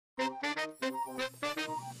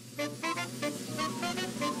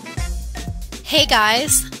Hey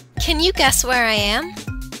guys, can you guess where I am?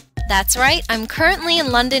 That's right, I'm currently in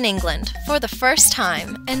London, England, for the first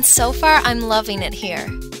time, and so far I'm loving it here.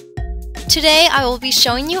 Today I will be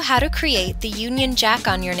showing you how to create the Union Jack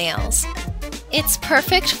on your nails. It's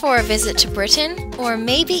perfect for a visit to Britain, or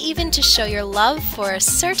maybe even to show your love for a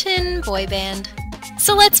certain boy band.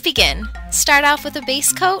 So let's begin. Start off with a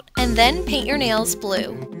base coat, and then paint your nails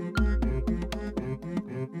blue.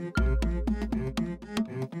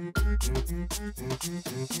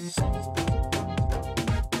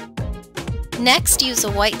 Next, use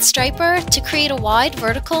a white striper to create a wide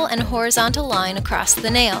vertical and horizontal line across the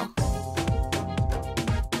nail.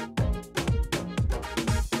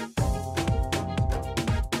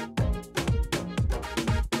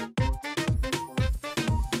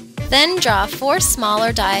 Then draw 4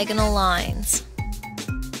 smaller diagonal lines.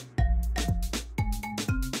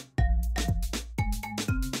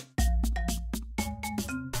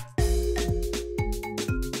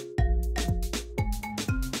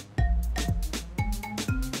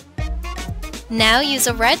 Now use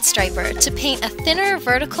a red striper to paint a thinner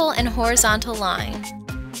vertical and horizontal line.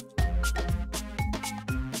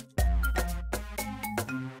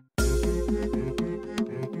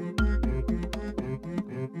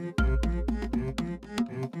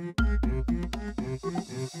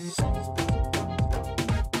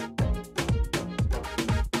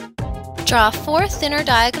 Draw 4 thinner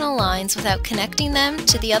diagonal lines without connecting them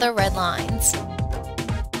to the other red lines.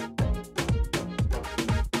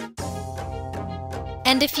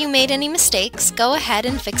 And if you made any mistakes, go ahead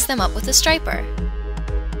and fix them up with a striper.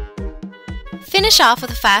 Finish off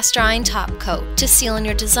with a fast-drying top coat to seal in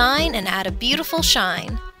your design and add a beautiful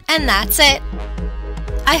shine. And that's it!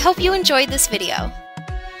 I hope you enjoyed this video.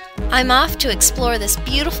 I'm off to explore this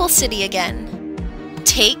beautiful city again.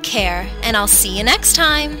 Take care, and I'll see you next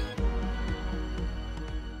time!